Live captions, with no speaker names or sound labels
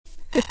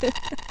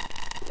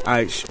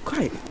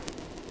Quiet.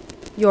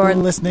 You're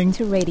listening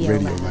to Radio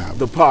Lab,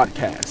 the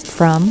podcast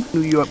from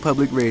New York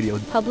Public Radio.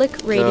 Public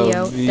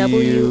Radio,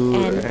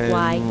 WNYC.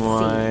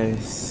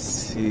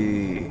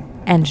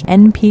 And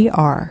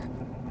NPR.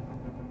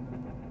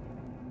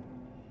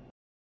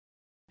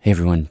 Hey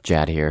everyone,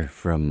 Jad here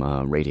from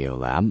Radio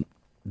Lab.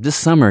 This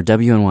summer,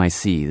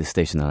 WNYC, the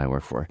station that I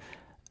work for,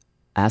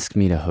 asked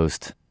me to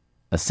host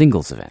a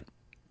singles event.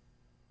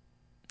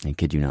 I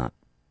kid you not.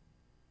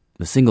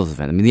 The singles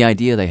event, the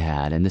idea they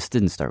had, and this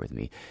didn't start with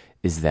me,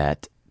 is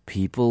that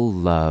people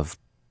love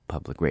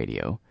public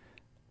radio,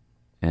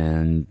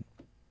 and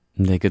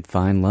they could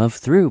find love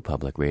through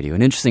public radio.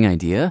 An interesting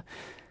idea,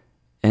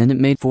 and it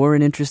made for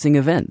an interesting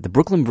event. The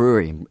Brooklyn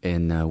Brewery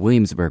in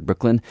Williamsburg,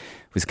 Brooklyn,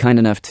 was kind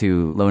enough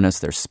to loan us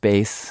their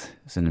space.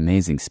 It's an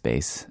amazing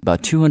space.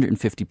 About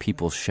 250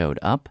 people showed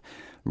up,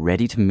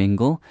 ready to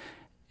mingle,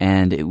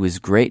 and it was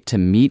great to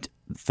meet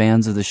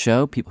fans of the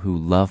show, people who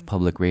love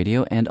public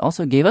radio, and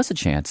also gave us a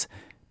chance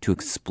to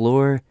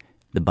explore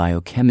the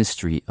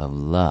biochemistry of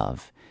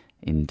love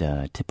in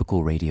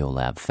typical Radio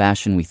Lab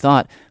fashion. We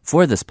thought,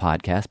 for this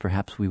podcast,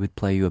 perhaps we would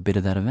play you a bit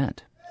of that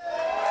event.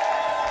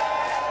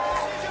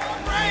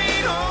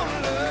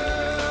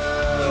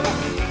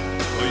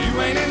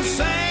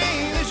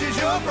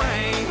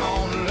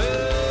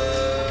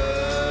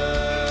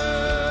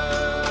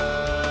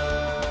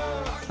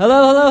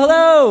 Hello, hello,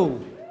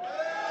 hello!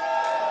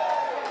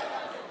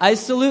 I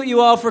salute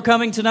you all for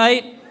coming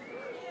tonight.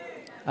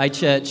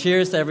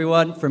 Cheers to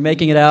everyone for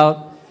making it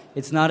out.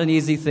 It's not an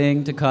easy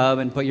thing to come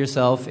and put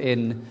yourself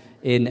in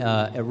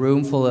a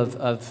room full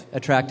of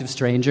attractive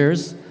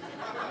strangers.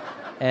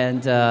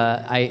 And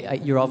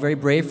you're all very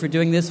brave for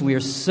doing this. We are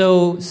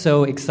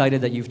so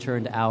excited that you've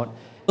turned out.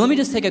 Let me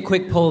just take a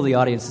quick poll of the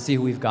audience to see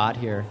who we've got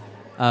here.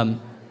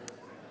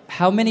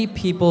 How many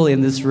people in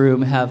this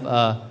room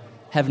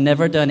have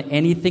never done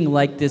anything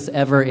like this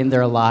ever in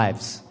their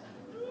lives?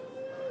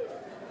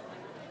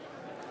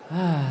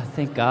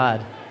 Thank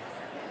God.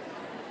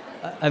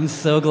 I'm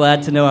so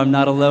glad to know I'm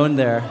not alone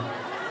there.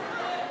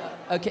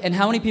 Okay, and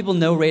how many people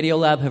know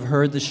Radiolab, have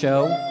heard the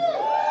show?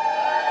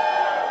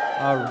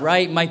 All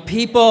right, my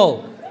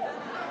people.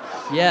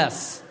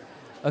 Yes.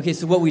 Okay,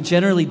 so what we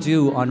generally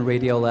do on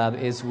Radiolab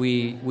is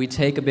we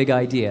take a big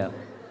idea,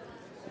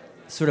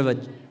 sort of a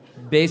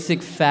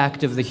basic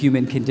fact of the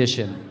human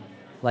condition,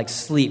 like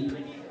sleep.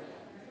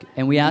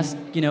 And we ask,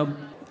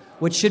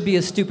 what should be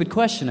a stupid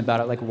question about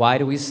it, like why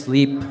do we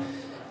sleep?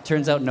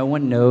 Turns out no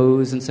one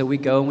knows, and so we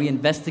go and we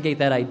investigate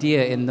that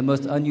idea in the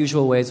most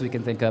unusual ways we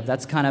can think of.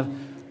 That's kind of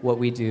what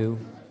we do,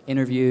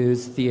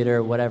 interviews,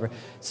 theater, whatever.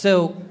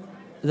 So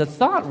the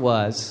thought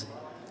was,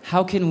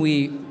 how can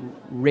we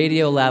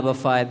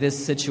Radiolabify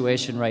this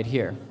situation right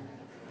here?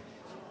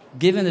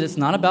 Given that it's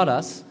not about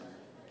us,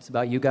 it's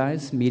about you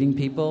guys, meeting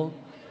people,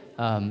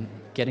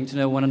 getting to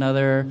know one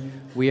another.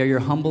 We are your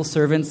humble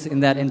servants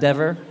in that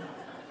endeavor.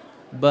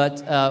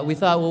 But we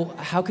thought, well,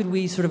 how could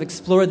we sort of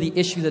explore the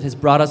issue that has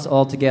brought us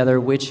all together,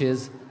 which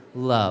is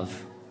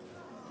love?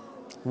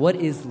 What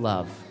is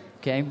love?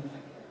 Okay?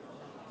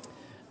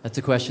 That's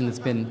a question that's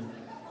been...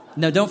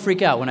 No, don't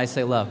freak out when I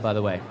say love, by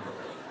the way.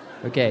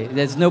 Okay,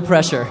 there's no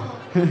pressure.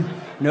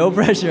 No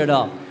pressure at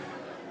all.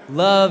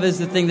 Love is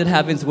the thing that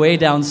happens way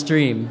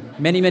downstream.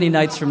 Many, many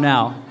nights from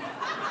now.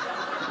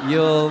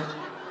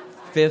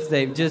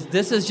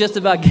 This is just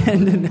about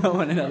getting to know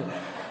one another.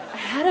 I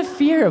had a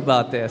fear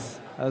about this.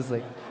 I was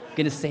like, I'm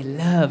going to say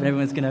love, and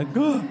everyone's going to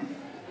go.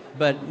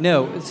 But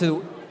no,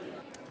 so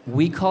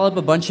we call up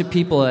a bunch of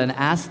people and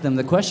ask them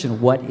the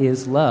question, what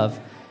is love?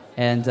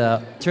 And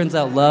turns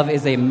out love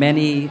is a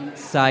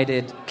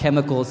many-sided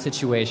chemical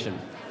situation.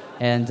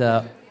 And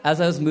as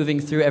I was moving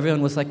through,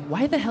 everyone was like,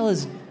 why the hell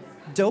is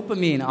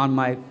dopamine on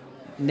my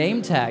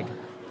name tag?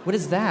 What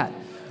is that?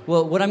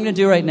 Well, what I'm going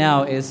to do right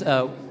now is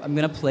I'm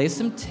going to play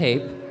some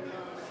tape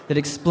that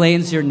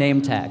explains your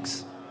name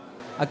tags.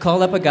 I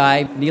called up a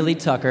guy, Neely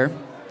Tucker,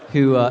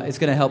 who is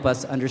going to help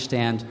us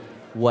understand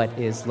what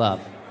is love.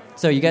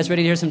 So, you guys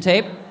ready to hear some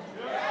tape?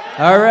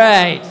 All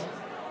right.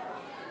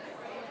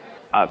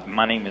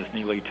 My name is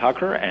Neely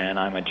Tucker, and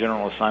I'm a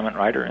general assignment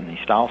writer in the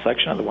style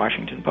section of the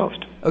Washington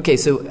Post. Okay,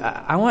 so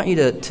I want you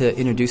to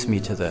introduce me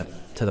to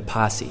the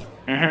posse,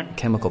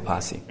 chemical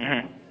posse.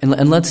 Mm-hmm.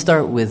 And let's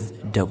start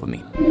with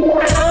dopamine.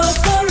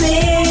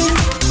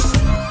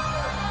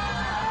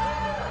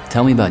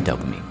 Tell me about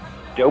dopamine.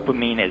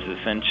 Dopamine is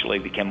essentially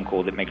the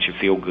chemical that makes you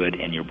feel good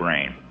in your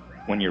brain.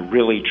 When you're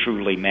really,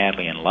 truly,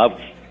 madly in love,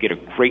 you get a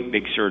great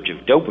big surge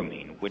of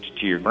dopamine, which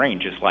to your brain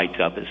just lights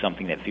up as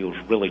something that feels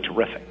really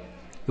terrific.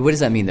 What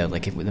does that mean, though?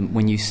 Like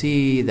when you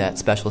see that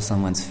special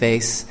someone's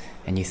face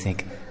and you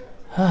think,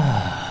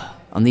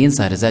 on the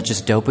inside, is that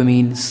just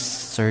dopamine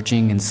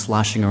surging and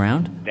sloshing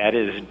around? That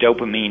is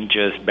dopamine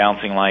just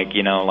bouncing like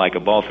a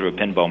ball through a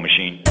pinball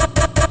machine.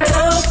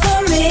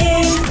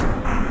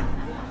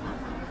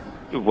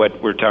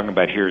 what we're talking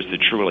about here is the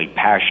truly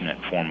passionate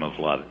form of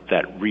love,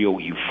 that real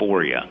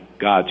euphoria,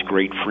 God's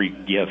great free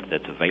gift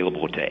that's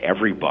available to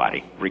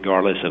everybody,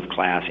 regardless of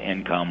class,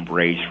 income,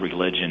 race,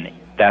 religion.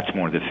 That's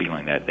more the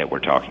feeling that we're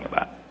talking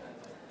about.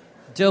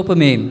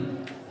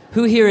 Dopamine.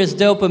 Who here is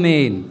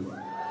dopamine?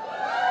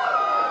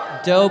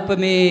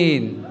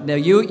 Dopamine. Now,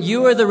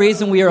 you are the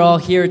reason we are all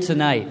here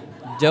tonight.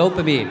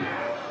 Dopamine.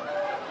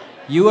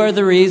 You are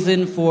the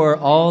reason for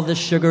all the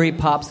sugary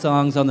pop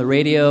songs on the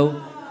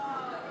radio.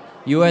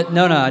 You are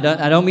I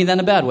don't mean that in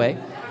a bad way.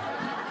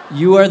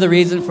 You are the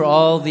reason for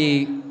all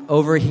the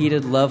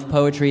overheated love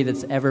poetry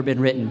that's ever been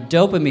written.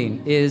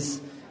 Dopamine is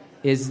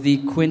the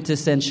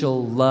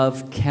quintessential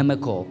love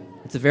chemical.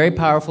 It's a very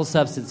powerful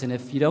substance, and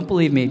if you don't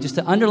believe me, just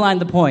to underline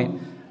the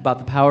point about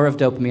the power of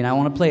dopamine, I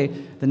want to play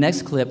the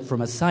next clip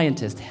from a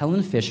scientist,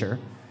 Helen Fisher,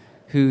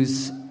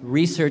 whose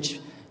research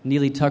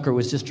Neely Tucker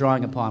was just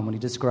drawing upon when he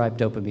described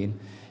dopamine.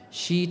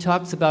 She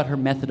talks about her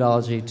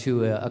methodology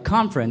to a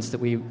conference that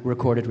we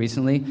recorded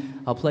recently.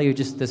 I'll play you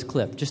just this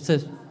clip, just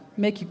to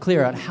make you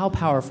clear on how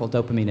powerful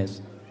dopamine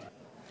is.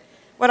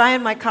 What I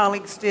and my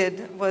colleagues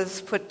did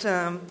was put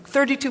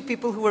 32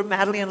 people who were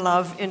madly in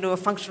love into a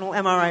functional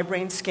MRI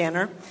brain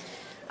scanner,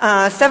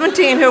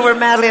 17 who were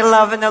madly in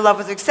love and their love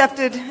was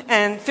accepted,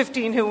 and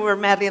 15 who were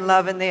madly in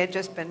love and they had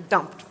just been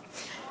dumped.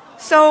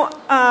 So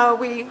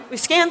we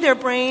scanned their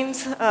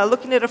brains,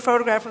 looking at a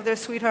photograph of their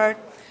sweetheart,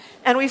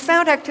 and we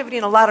found activity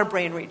in a lot of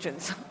brain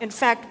regions. In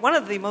fact, one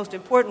of the most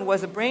important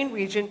was a brain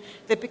region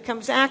that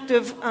becomes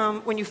active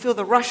when you feel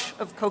the rush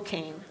of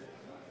cocaine.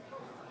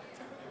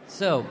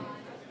 So,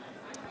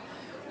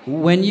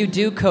 when you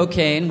do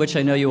cocaine, which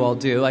I know you all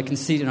do, I can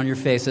see it on your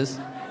faces,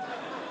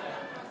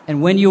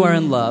 and when you are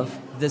in love,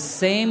 the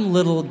same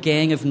little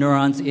gang of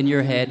neurons in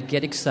your head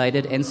get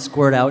excited and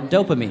squirt out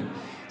dopamine.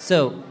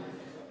 So,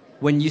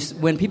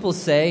 when people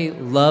say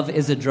love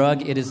is a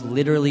drug, it is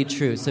literally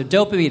true. So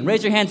dopamine,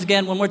 raise your hands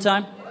again one more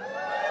time.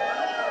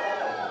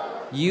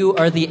 You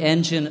are the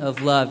engine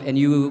of love, and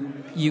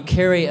you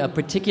carry a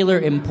particular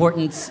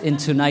importance in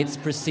tonight's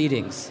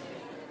proceedings.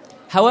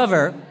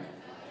 However,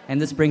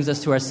 and this brings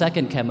us to our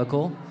second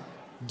chemical,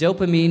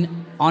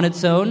 dopamine on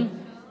its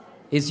own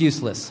is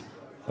useless.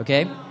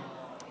 Okay?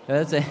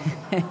 That's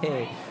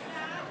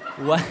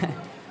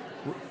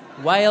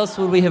why else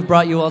would we have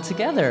brought you all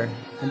together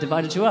and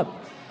divided you up?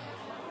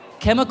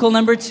 Chemical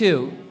number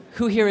 2.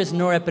 Who here is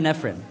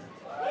norepinephrine?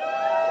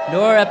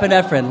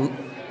 Norepinephrine.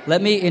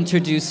 Let me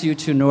introduce you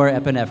to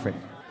norepinephrine.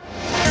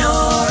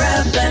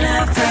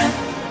 Norepinephrine.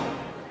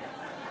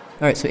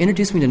 All right, so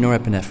introduce me to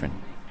norepinephrine.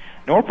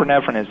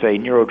 Norepinephrine is a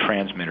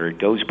neurotransmitter. It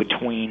goes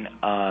between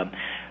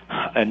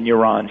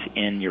neurons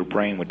in your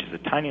brain, which is a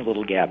tiny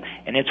little gap,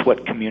 and it's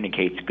what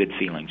communicates good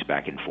feelings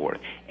back and forth.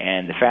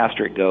 And the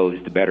faster it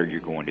goes, the better you're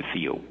going to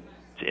feel.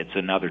 It's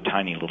another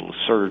tiny little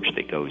surge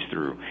that goes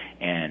through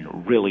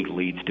and really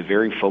leads to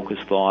very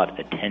focused thought,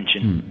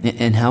 attention.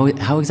 And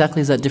how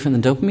exactly is that different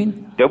than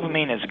dopamine?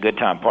 Dopamine is a good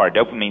time party.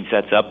 Dopamine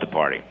sets up the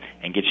party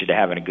and gets you to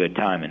having a good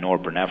time, and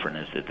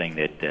norepinephrine is the thing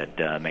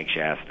that makes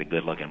you ask the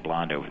good-looking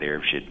blonde over there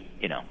if she'd,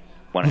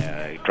 want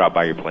to drop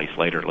by your place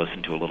later,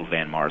 listen to a little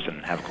Van Morrison,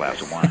 and have a glass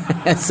of wine.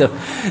 so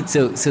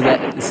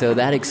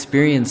that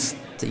experience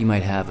that you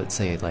might have, let's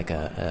say, like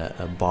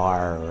a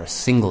bar or a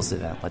singles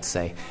event, let's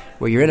say,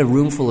 where you're in a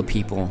room full of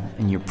people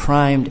and you're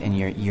primed and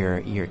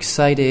you're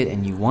excited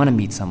and you want to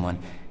meet someone,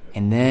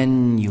 and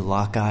then you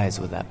lock eyes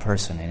with that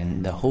person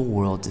and the whole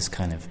world just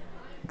kind of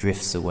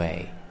drifts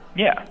away.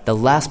 Yeah. The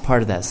last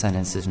part of that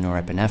sentence is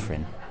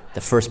norepinephrine. The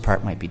first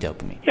part might be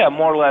dopamine. Yeah,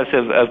 more or less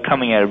of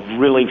coming at it,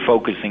 really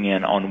focusing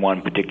in on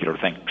one particular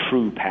thing,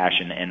 true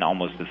passion and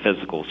almost the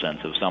physical sense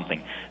of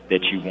something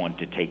that you want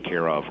to take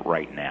care of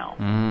right now.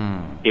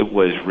 It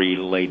was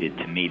related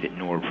to me that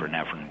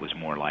norepinephrine was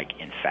more like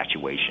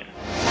infatuation.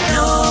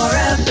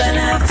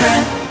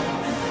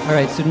 Norepinephrine. All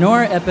right, so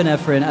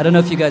norepinephrine, I don't know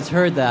if you guys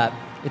heard that.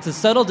 It's a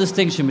subtle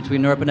distinction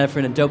between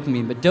norepinephrine and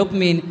dopamine, but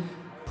dopamine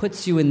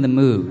puts you in the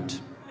mood.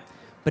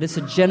 But it's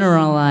a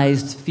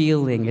generalized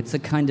feeling. It's a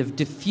kind of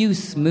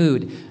diffuse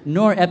mood.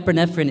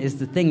 Norepinephrine is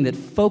the thing that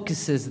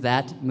focuses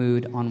that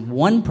mood on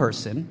one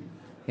person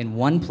in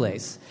one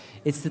place.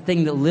 It's the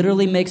thing that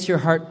literally makes your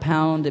heart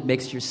pound. It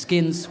makes your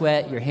skin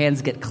sweat. Your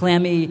hands get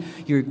clammy.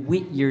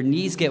 Your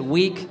knees get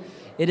weak.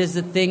 It is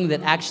the thing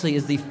that actually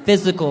is the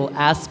physical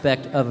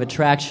aspect of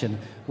attraction,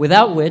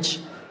 without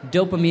which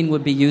dopamine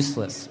would be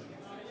useless.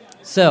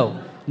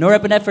 So,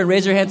 norepinephrine,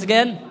 raise your hands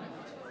again.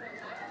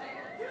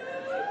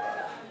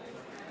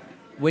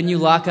 When you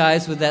lock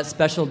eyes with that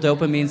special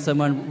dopamine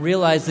someone,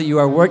 realize that you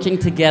are working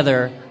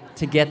together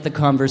to get the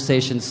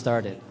conversation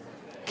started.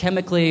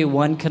 Chemically,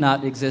 one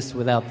cannot exist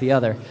without the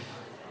other.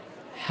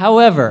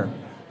 However,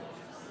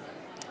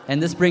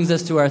 and this brings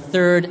us to our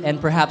third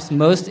and perhaps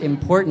most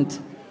important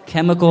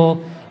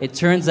chemical, it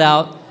turns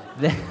out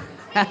that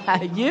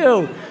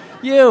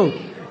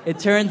it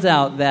turns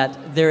out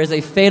that there is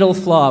a fatal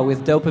flaw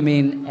with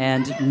dopamine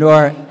and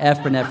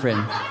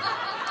norepinephrine.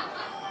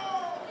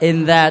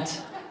 In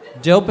that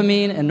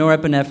dopamine and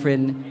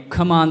norepinephrine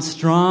come on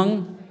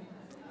strong,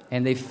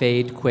 and they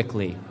fade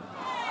quickly.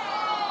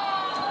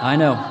 I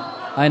know.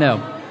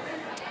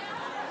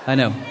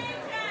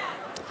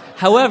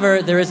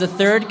 However, there is a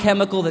third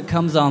chemical that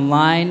comes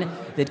online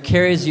that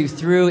carries you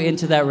through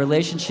into that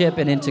relationship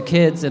and into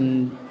kids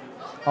and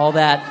all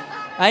that.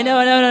 I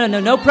know,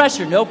 no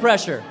pressure.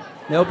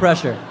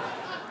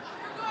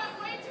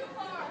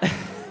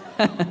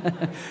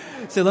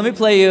 So let me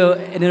play you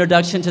an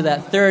introduction to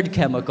that third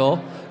chemical.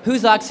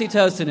 Who's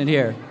oxytocin in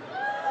here?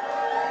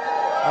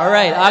 All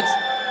right,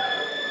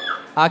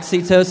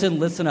 oxytocin,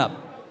 listen up.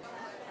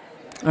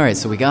 All right,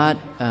 so we got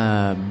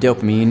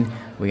dopamine,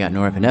 we got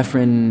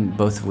norepinephrine,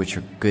 both of which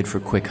are good for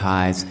quick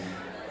highs.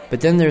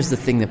 But then there's the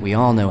thing that we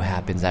all know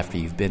happens after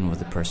you've been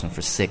with a person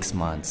for 6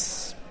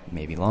 months,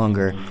 maybe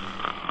longer.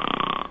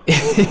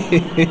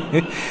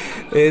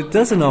 It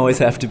doesn't always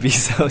have to be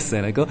so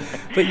cynical,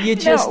 but you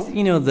just,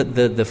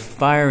 the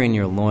fire in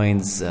your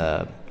loins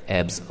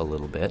ebbs a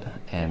little bit,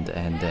 and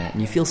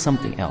you feel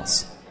something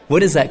else.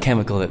 What is that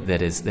chemical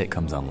that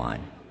comes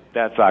online?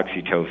 That's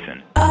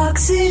oxytocin.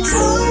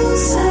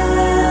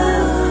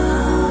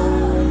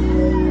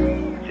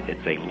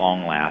 It's a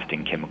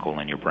long-lasting chemical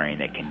in your brain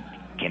that can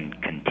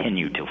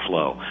continue to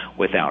flow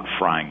without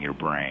frying your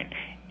brain.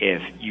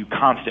 If you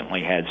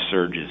constantly had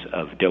surges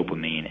of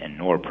dopamine and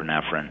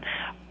norepinephrine,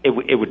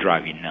 it would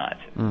drive you nuts.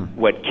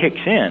 What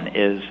kicks in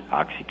is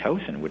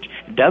oxytocin, which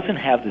doesn't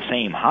have the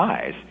same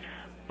highs,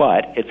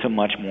 but it's a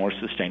much more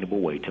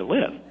sustainable way to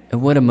live.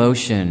 And what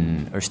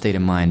emotion or state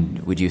of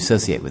mind would you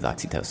associate with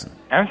oxytocin?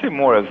 I would say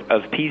more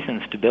of peace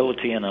and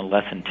stability and a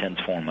less intense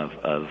form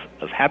of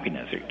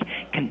happiness. Or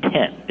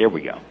content. There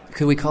we go.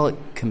 Could we call it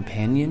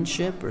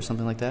companionship or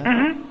something like that?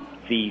 Mm-hmm.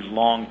 The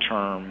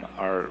long-term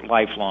or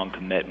lifelong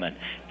commitment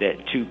that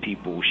two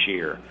people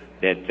share,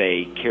 that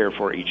they care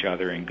for each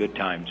other in good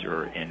times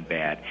or in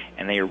bad,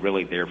 and they are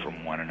really there for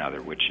one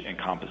another, which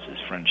encompasses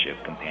friendship,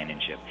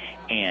 companionship,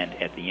 and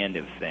at the end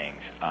of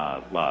things,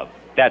 love.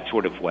 That's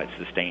sort of what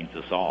sustains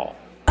us all.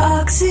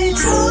 All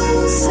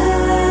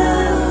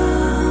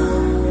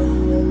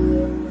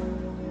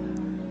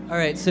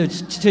right, so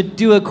to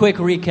do a quick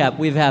recap,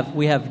 we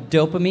have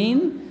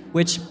dopamine,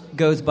 which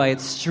goes by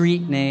its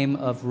street name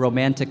of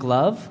romantic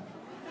love.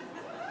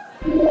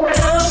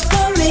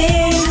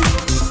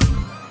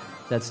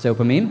 That's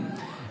dopamine.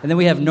 And then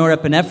we have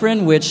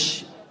norepinephrine,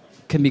 which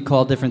can be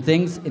called different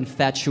things.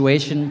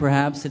 Infatuation,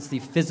 perhaps. It's the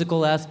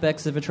physical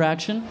aspects of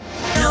attraction.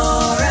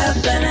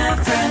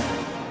 Norepinephrine.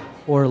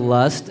 Or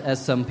lust,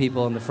 as some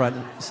people in the front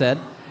said.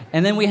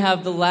 And then we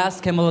have the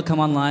last chemical to come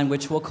online,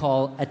 which we'll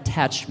call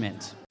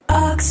attachment.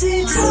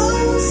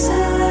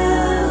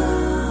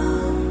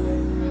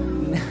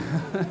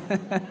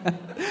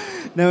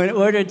 Now, in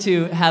order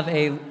to have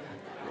a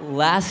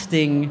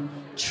lasting,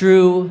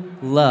 true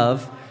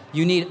love,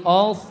 you need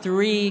all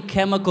three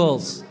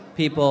chemicals,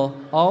 people.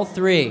 All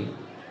three.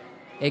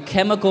 A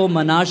chemical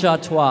ménage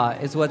à trois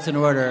is what's in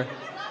order.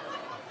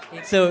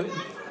 So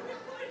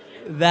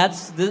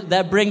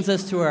that brings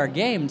us to our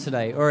game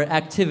tonight, or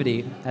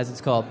activity, as it's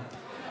called.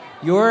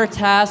 Your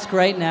task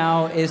right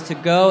now is to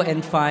go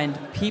and find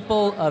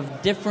people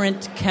of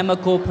different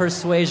chemical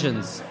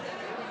persuasions.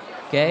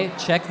 Okay?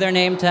 Check their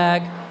name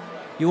tag.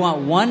 You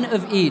want one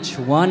of each.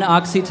 One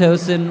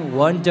oxytocin,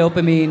 one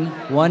dopamine,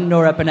 one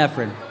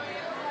norepinephrine.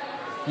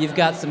 You've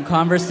got some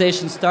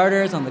conversation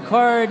starters on the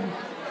card.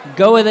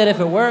 Go with it if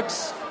it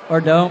works,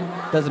 or don't.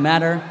 Doesn't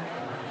matter.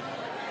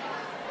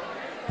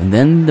 And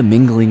then the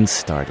mingling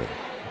started,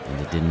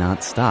 and it did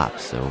not stop,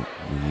 so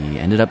we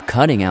ended up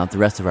cutting out the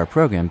rest of our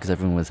program because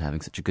everyone was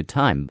having such a good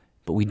time.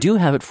 But we do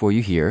have it for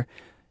you here,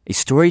 a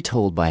story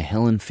told by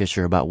Helen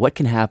Fisher about what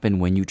can happen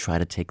when you try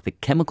to take the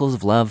chemicals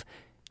of love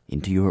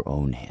into your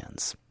own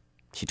hands.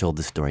 She told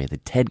this story at the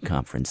TED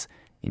conference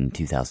in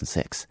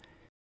 2006.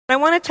 I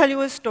want to tell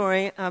you a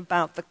story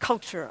about the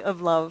culture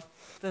of love,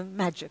 the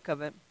magic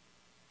of it.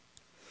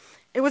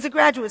 It was a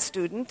graduate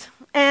student,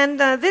 and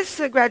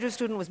this graduate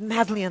student was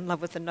madly in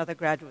love with another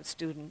graduate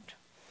student.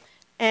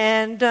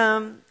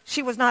 And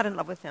she was not in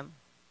love with him.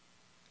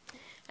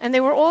 And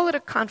they were all at a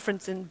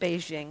conference in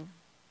Beijing.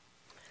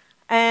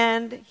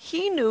 And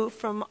he knew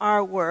from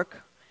our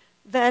work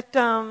that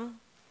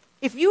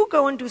if you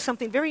go and do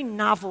something very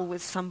novel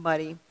with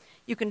somebody,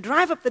 you can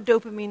drive up the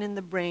dopamine in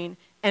the brain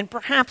and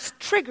perhaps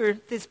trigger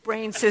this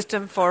brain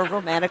system for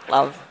romantic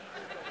love.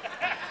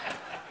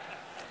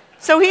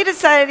 So he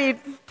decided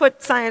he'd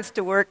put science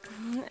to work,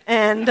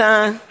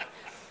 and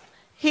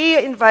he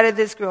invited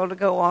this girl to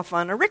go off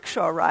on a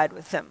rickshaw ride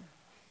with him.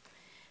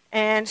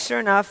 And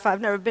sure enough,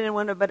 I've never been in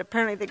one, but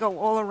apparently they go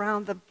all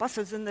around the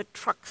buses and the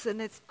trucks,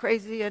 and it's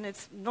crazy, and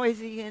it's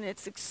noisy, and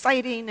it's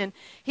exciting, and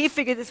he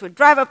figured this would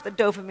drive up the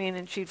dopamine,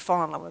 and she'd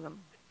fall in love with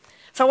him.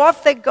 So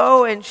off they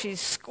go, and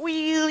she's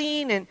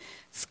squealing and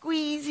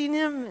squeezing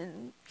him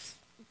and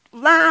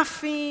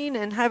laughing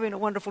and having a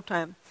wonderful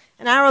time.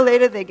 An hour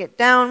later, they get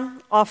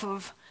down off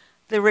of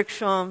the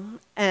rickshaw,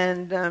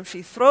 and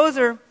she throws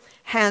her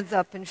hands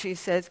up, and she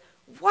says,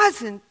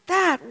 "Wasn't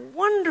that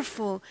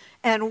wonderful?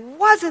 And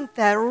wasn't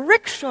that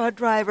rickshaw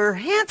driver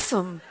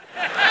handsome?"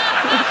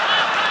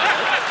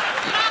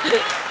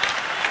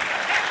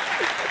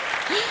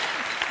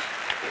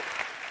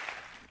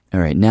 All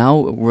right, now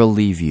we'll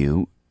leave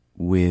you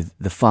with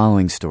the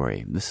following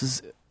story. This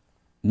is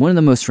one of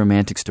the most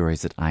romantic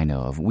stories that I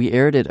know of. We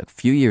aired it a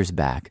few years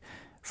back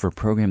for a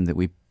program that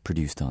we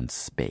produced on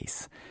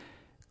space.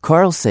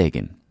 Carl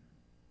Sagan,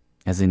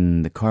 as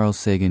in the Carl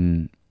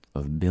Sagan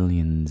of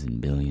billions and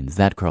billions,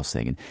 that Carl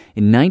Sagan,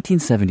 in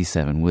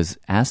 1977 was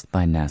asked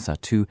by NASA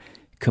to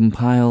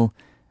compile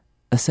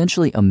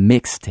essentially a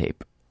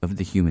mixtape of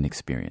the human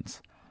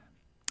experience.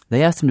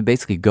 They asked him to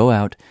basically go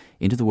out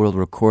into the world,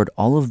 record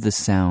all of the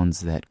sounds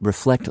that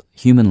reflect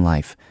human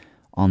life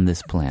on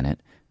this planet,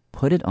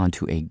 put it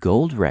onto a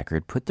gold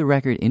record, put the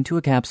record into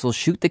a capsule,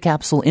 shoot the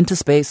capsule into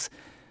space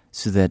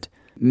so that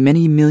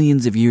many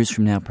millions of years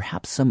from now,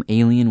 perhaps some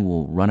alien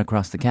will run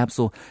across the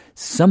capsule,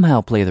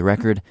 somehow play the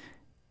record,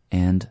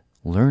 and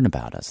learn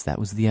about us. That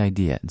was the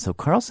idea. And so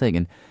Carl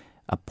Sagan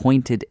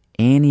appointed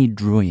Annie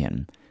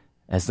Druyan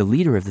as the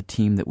leader of the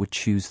team that would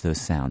choose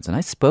those sounds. And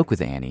I spoke with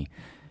Annie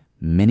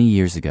many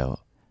years ago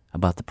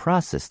about the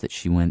process that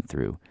she went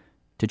through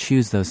to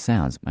choose those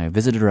sounds. I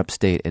visited her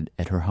upstate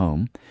at her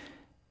home,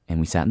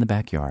 and we sat in the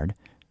backyard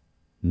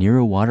near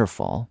a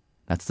waterfall.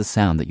 That's the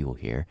sound that you will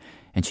hear.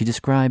 And she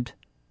described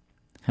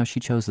how she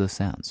chose those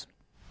sounds.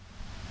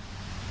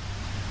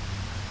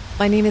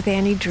 My name is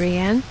Annie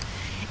Druyan,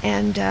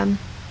 and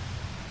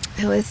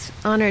I was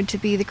honored to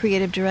be the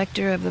creative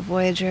director of the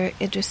Voyager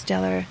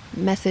Interstellar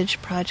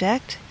Message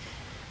Project,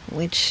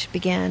 which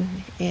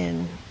began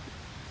in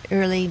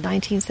early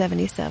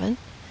 1977.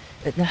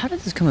 Now, how did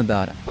this come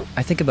about?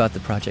 I think about the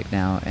project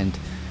now, and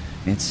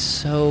it's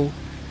so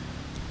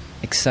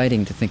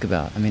exciting to think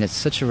about. I mean, it's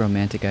such a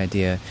romantic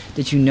idea.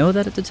 Did you know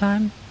that at the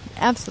time?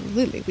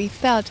 Absolutely. We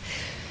felt,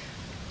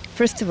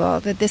 first of all,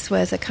 that this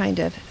was a kind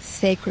of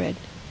sacred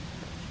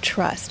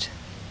trust,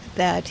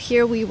 that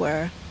here we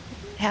were,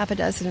 half a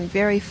dozen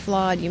very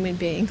flawed human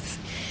beings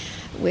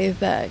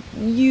with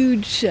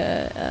huge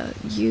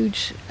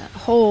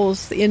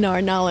holes in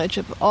our knowledge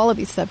of all of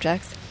these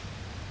subjects,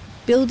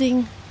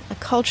 building a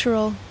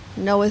cultural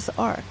Noah's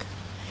Ark.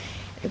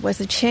 It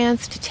was a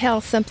chance to tell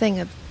something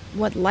of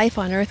what life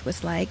on Earth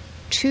was like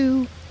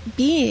to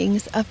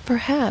beings of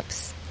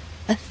perhaps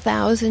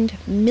 1,000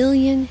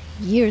 million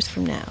years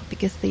from now,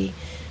 because the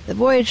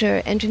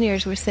Voyager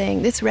engineers were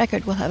saying this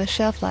record will have a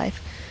shelf life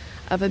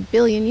of 1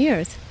 billion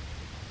years.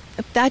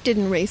 If that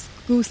didn't raise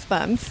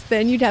goosebumps,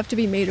 then you'd have to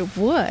be made of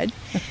wood.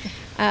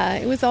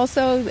 It was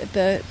also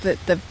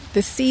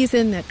the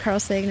season that Carl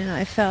Sagan and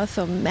I fell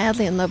so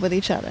madly in love with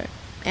each other.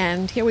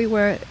 And here we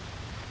were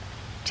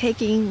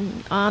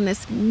taking on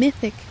this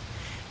mythic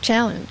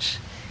challenge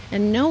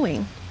and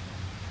knowing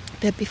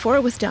that before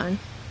it was done,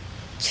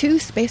 2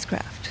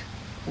 spacecraft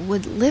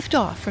would lift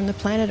off from the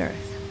planet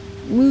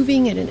Earth,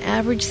 moving at an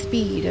average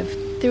speed of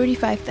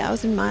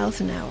 35,000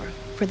 miles an hour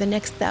for the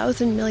next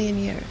 1,000 million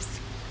years.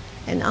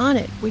 And on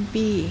it would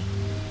be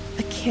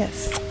a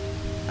kiss,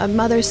 a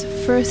mother's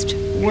first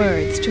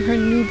words to her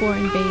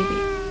newborn baby.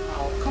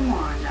 Oh, come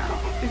on now.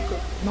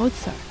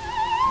 Mozart.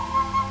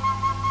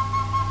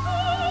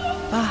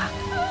 Bach.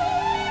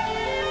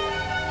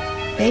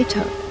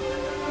 Beethoven.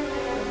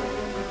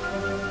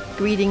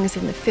 Greetings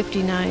in the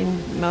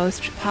 59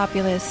 most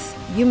populous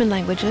human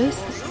languages.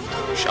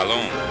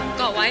 Shalom.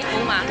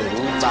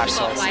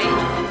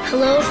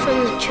 Hello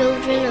from the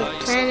children of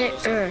planet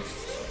Earth.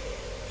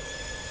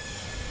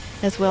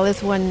 As well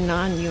as one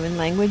non-human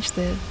language,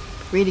 the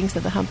greetings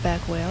of the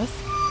humpback whales.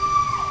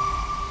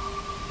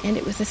 And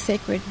it was a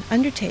sacred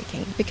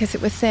undertaking because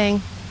it was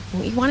saying,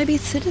 we want to be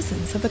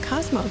citizens of the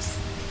cosmos.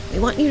 We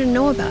want you to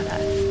know about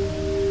us.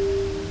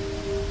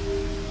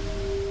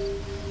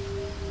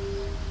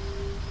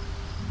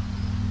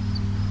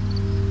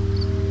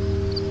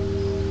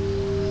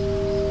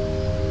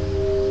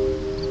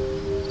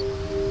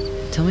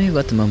 Tell me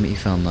about the moment you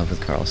fell in love with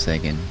Carl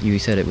Sagan. You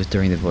said it was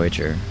during the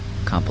Voyager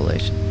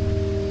compilation.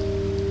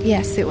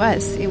 Yes, it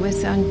was. It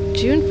was on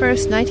June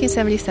 1st,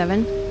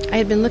 1977. I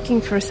had been looking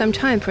for some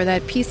time for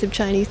that piece of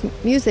Chinese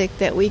music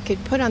that we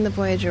could put on the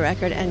Voyager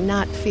record and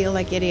not feel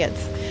like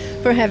idiots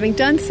for having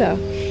done so.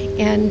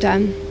 And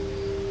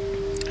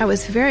I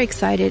was very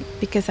excited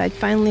because I'd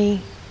finally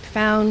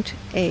found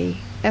a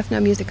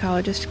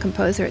ethnomusicologist,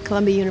 composer at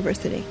Columbia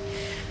University,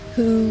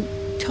 who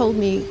told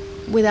me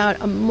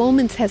without a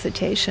moment's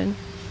hesitation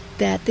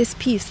that this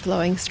piece,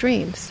 Flowing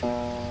Streams,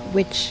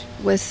 which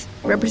was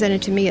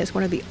represented to me as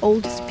one of the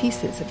oldest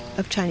pieces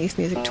of Chinese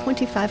music,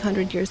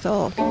 2,500 years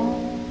old,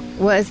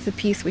 was the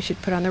piece we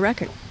should put on the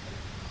record.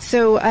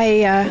 So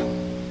I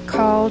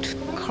called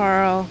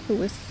Carl, who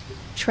was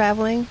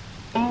traveling.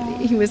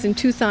 He was in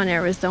Tucson,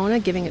 Arizona,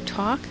 giving a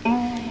talk.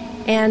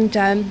 And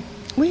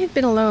we had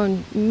been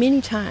alone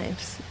many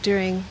times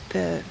during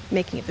the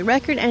making of the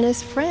record and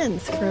as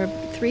friends for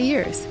 3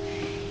 years.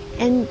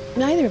 And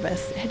neither of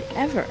us had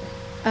ever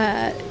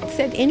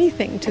said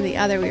anything to the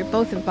other. We were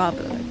both involved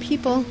with other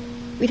people.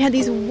 We'd had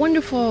these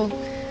wonderful,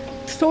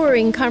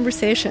 soaring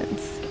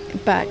conversations,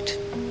 but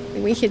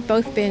we had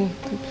both been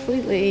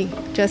completely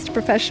just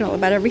professional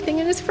about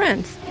everything and as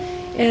friends.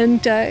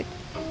 And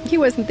he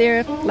wasn't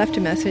there, left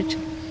a message.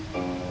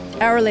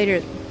 Hour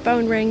later,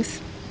 phone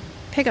rings.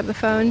 pick up the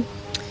phone,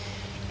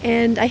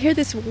 and I hear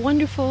this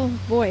wonderful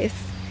voice.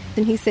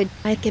 And he said,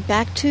 I get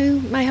back to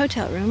my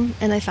hotel room,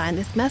 and I find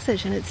this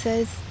message, and it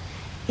says,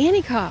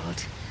 Annie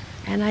called.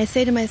 And I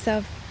say to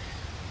myself,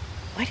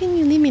 why didn't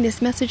you leave me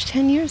this message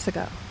 10 years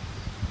ago?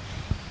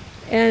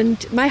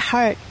 And my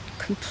heart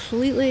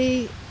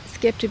completely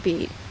skipped a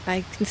beat.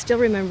 I can still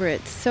remember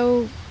it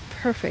so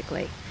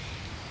perfectly.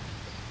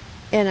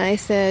 And I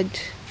said,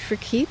 for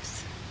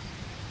keeps?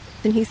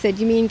 And he said,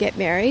 you mean get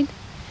married?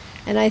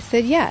 And I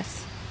said,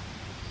 yes.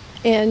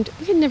 And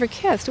we had never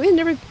kissed. We had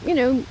never,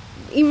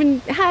 even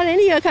had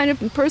any kind of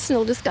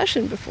personal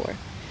discussion before.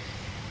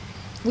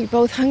 We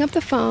both hung up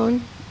the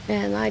phone,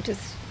 and I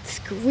just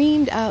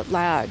screamed out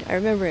loud. I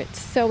remember it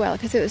so well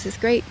because it was this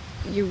great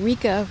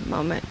eureka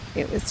moment.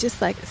 It was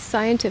just like a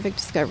scientific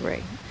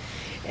discovery.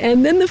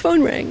 And then the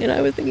phone rang, and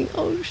I was thinking,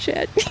 oh,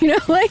 shit,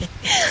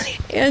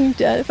 and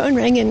the phone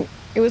rang, and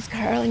it was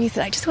Carl, and he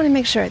said, I just want to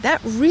make sure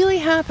that really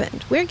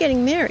happened. We're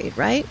getting married,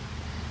 right?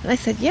 And I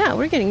said, yeah,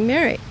 we're getting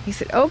married. He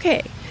said,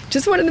 okay,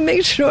 just wanted to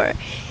make sure.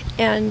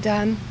 And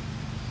the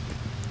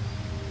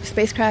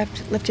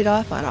spacecraft lifted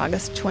off on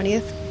August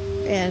 20th,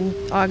 and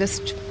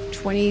August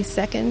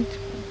 22nd,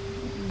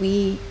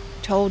 we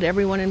told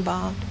everyone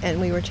involved,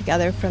 and we were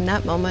together from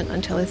that moment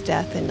until his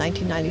death in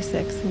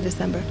 1996 in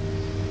December.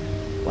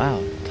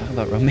 Wow, talk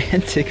about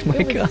romantic,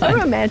 my God. It was so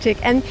romantic,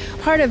 and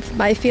part of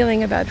my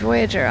feeling about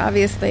Voyager,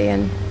 obviously,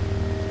 and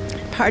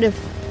part of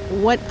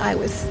what I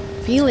was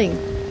feeling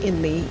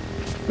in the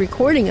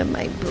recording of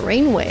my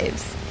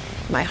brainwaves,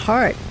 my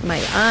heart,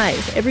 my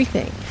eyes,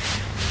 everything,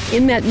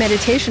 in that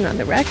meditation on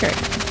the record.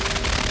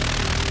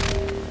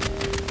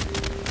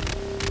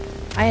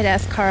 I had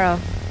asked Carl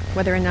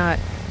whether or not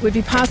it would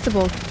be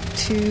possible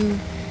to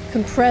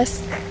compress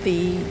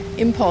the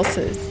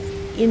impulses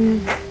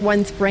in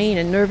one's brain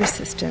and nervous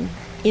system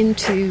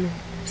into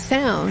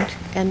sound,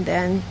 and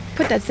then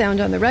put that sound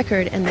on the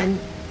record, and then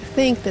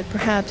think that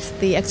perhaps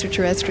the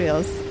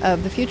extraterrestrials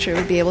of the future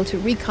would be able to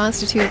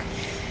reconstitute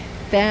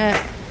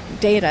that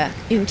data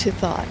into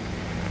thought.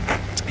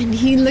 And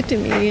he looked at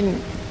me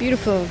in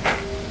beautiful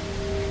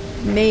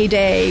May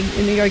Day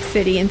in New York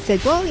City and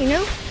said, well,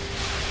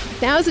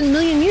 1,000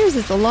 million years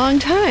is a long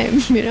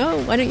time,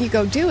 why don't you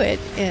go do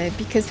it?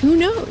 Because who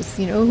knows,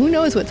 who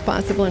knows what's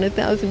possible in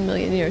 1,000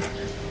 million years.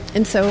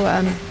 And so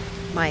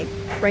my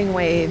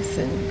brainwaves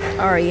and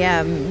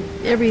REM,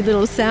 every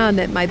little sound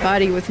that my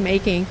body was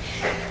making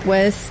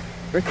was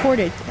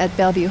recorded at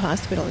Bellevue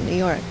Hospital in New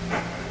York.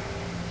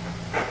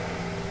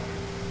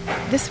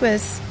 This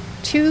was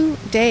 2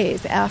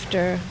 days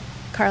after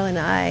Carl and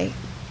I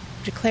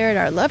declared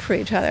our love for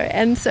each other.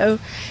 And so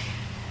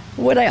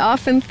what I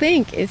often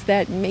think is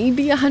that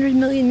maybe 100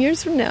 million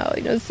years from now,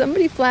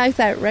 somebody flags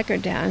that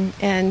record down.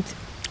 And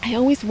I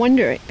always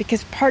wonder,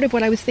 because part of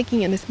what I was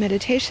thinking in this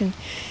meditation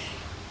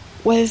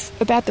was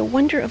about the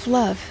wonder of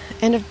love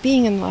and of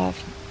being in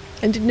love,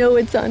 and to know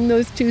it's on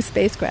those 2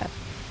 spacecraft.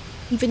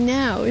 Even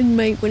now,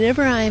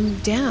 whenever I'm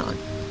down,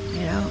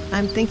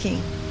 I'm thinking,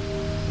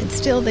 and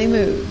still they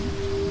move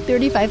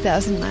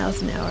 35,000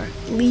 miles an hour,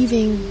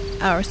 leaving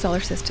our solar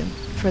system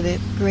for the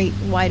great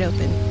wide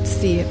open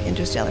sea of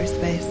interstellar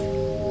space.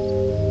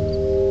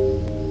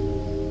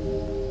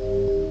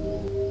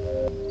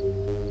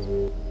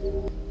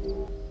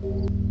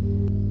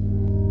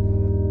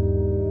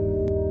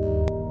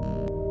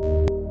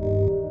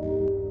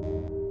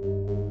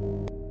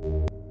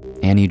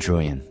 Annie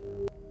Druyan.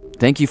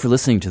 Thank you for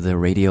listening to the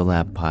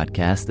Radiolab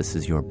podcast. This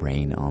is Your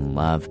Brain on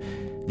Love.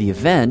 The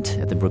event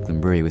at the Brooklyn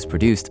Brewery was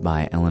produced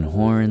by Ellen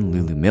Horn,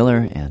 Lulu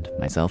Miller, and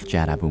myself,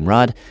 Jad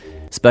Abumrad.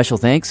 Special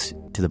thanks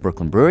to the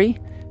Brooklyn Brewery,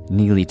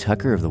 Neely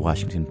Tucker of the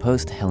Washington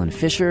Post, Helen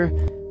Fisher,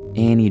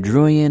 Annie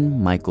Druyan,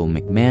 Michael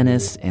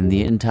McManus, and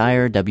the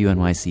entire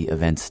WNYC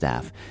event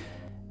staff.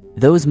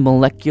 Those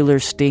molecular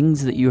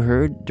stings that you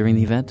heard during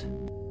the event,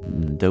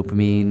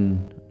 dopamine,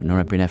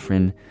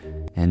 norepinephrine,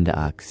 and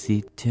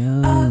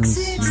oxytocin,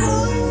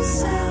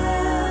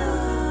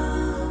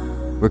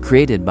 were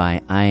created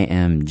by I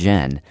Am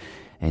Jen,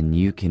 and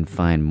you can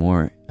find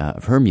more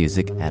of her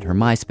music at her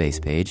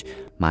MySpace page,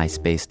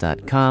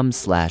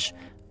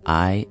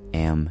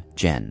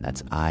 myspace.com/IamJen.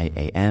 That's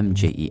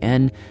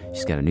IAMJEN.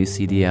 She's got a new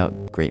CD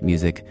out, great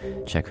music,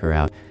 check her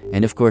out.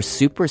 And of course,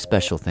 super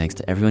special thanks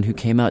to everyone who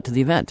came out to the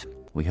event.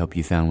 We hope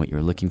you found what you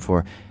were looking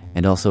for.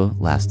 And also,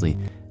 lastly,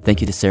 thank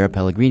you to Sarah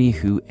Pellegrini,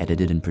 who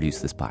edited and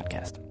produced this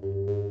podcast.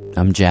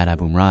 I'm Jad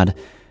Abumrad.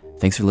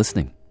 Thanks for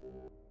listening.